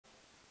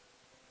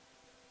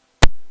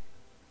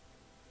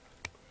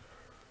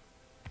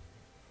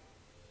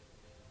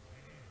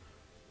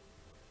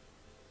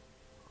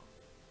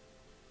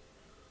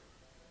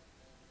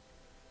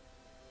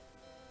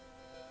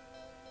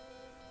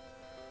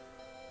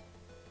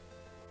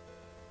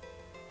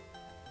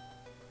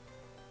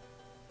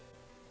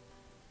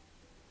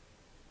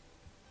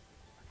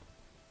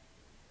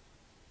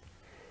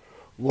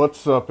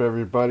What's up,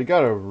 everybody?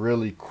 Got a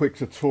really quick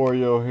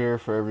tutorial here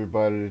for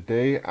everybody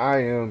today. I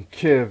am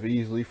Kev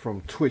Easley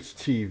from Twitch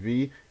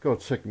TV. Go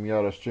check me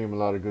out. I stream a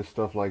lot of good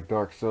stuff like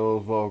Dark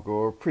Souls,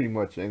 Vulgar, pretty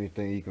much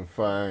anything you can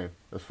find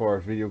as far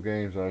as video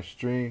games I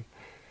stream.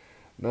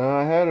 Now,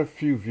 I had a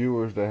few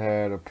viewers that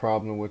had a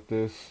problem with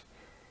this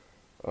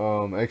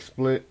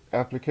Xsplit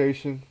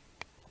application,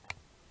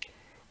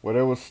 where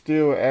they was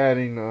still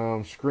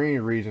adding screen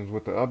regions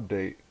with the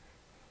update.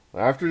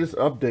 After this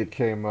update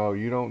came out,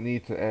 you don't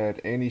need to add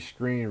any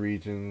screen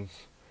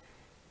regions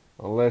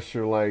unless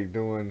you're like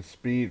doing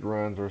speed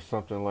runs or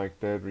something like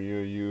that where you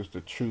use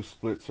the true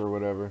splits or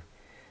whatever.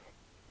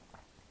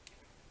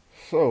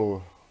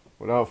 So,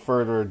 without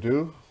further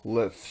ado,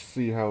 let's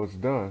see how it's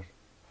done.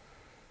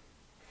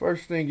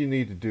 First thing you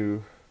need to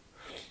do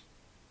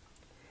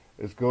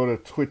is go to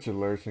Twitch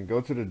alerts and go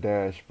to the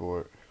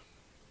dashboard.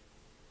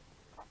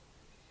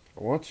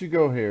 Once you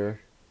go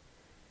here,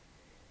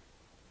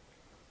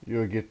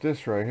 you'll get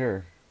this right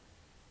here,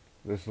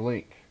 this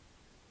link.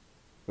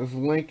 This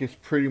link is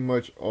pretty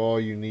much all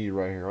you need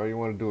right here. All you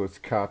want to do is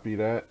copy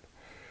that.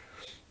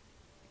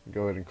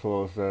 Go ahead and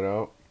close that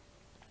out.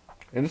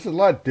 And this is a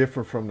lot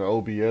different from the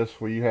OBS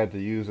where you had to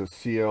use a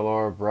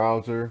CLR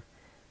browser.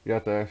 You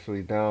have to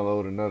actually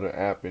download another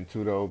app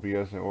into the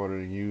OBS in order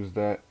to use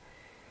that.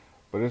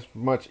 But it's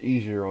much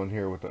easier on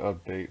here with the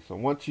update. So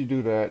once you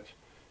do that,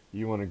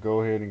 you want to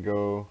go ahead and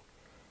go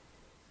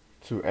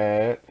to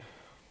add.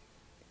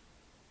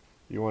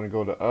 You want to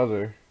go to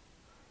other,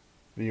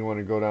 then you want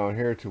to go down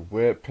here to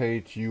web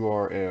page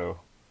URL.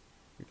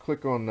 You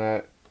click on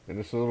that and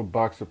this little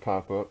box will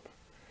pop up.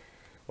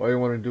 All you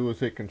want to do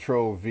is hit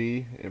Control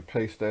V and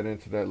paste that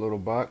into that little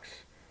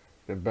box,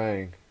 then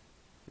bang,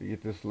 you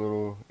get this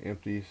little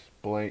empty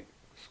blank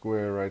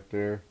square right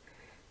there.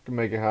 You can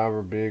make it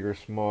however big or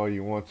small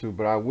you want to,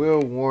 but I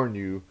will warn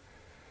you,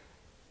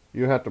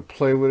 you have to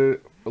play with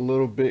it a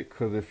little bit,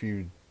 because if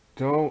you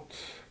don't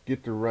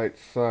get the right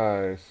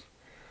size,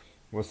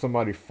 when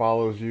somebody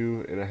follows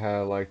you, it'll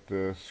have like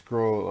the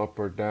scroll up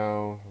or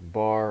down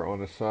bar on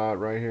the side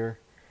right here.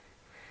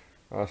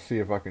 I'll see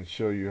if I can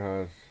show you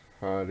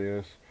how it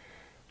is.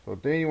 So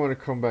then you want to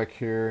come back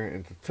here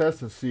and to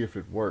test and see if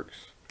it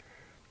works.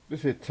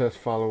 Just hit test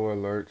follow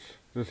alerts.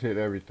 Just hit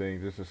everything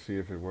just to see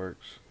if it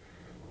works.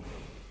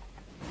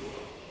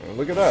 And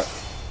look at that.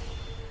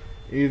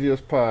 Easy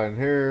as pie. And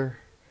here,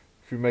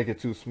 if you make it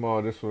too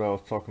small, this is what I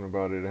was talking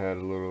about. It had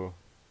the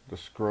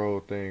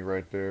scroll thing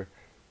right there.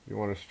 You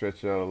want to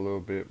stretch it out a little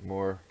bit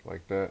more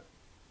like that.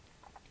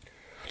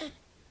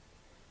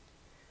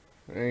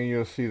 And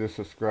you'll see the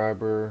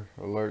subscriber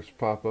alerts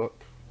pop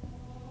up.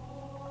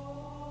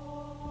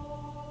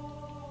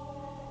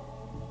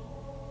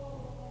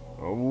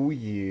 Oh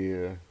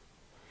yeah.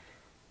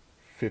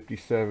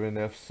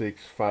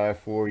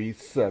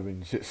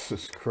 57F654E7 just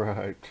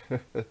subscribed.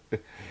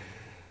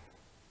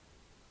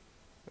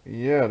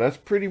 Yeah, that's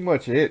pretty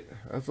much it.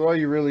 That's all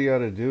you really got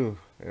to do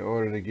in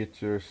order to get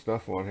your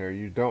stuff on here.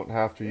 You don't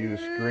have to use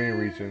screen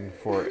reaching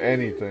for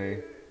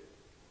anything.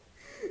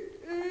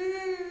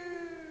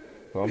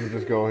 So I'm going to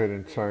just go ahead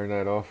and turn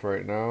that off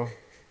right now.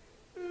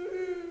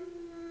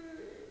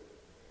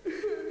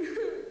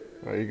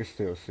 Oh, you can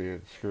still see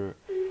it. Screw it.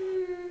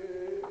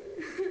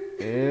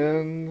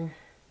 And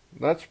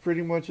that's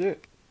pretty much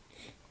it.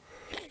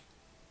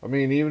 I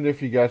mean, even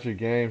if you got your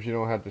games, you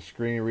don't have to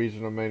screen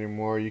region them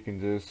anymore. You can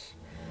just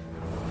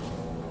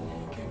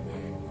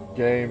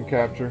game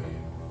capture.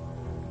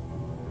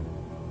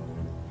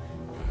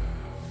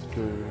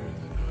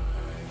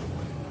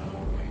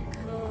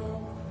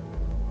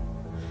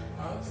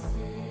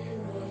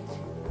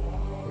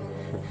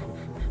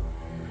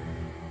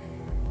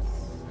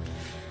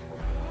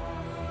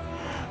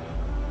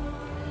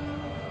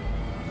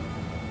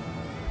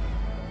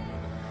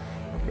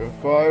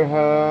 If I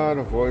had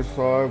a voice,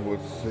 I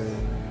would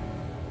sing.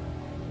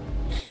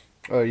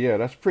 Yeah,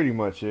 that's pretty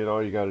much it.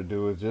 All you got to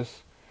do is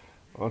just,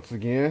 once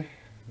again,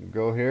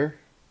 go here,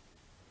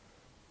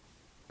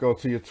 go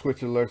to your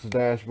Twitch alerts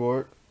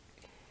dashboard,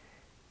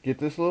 get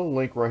this little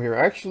link right here.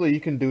 Actually, you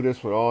can do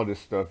this with all this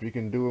stuff. You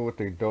can do it with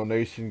the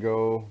donation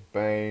goal,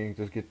 bang,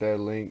 just get that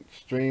link.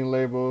 Stream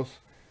labels,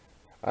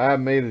 I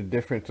made a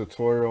different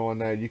tutorial on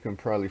that. You can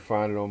probably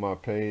find it on my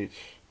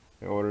page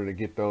in order to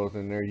get those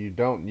in there. You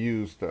don't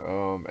use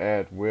the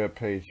add web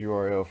page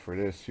URL for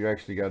this. You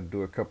actually got to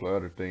do a couple of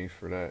other things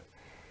for that.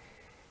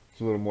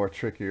 It's a little more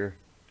trickier.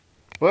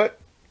 But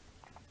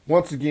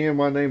once again,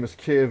 my name is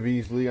Kev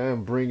Easley. I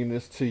am bringing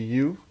this to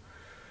you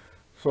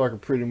so I can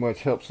pretty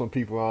much help some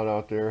people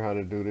out there how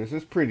to do this.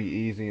 It's pretty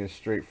easy and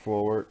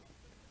straightforward.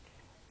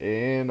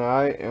 And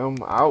I am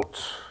out.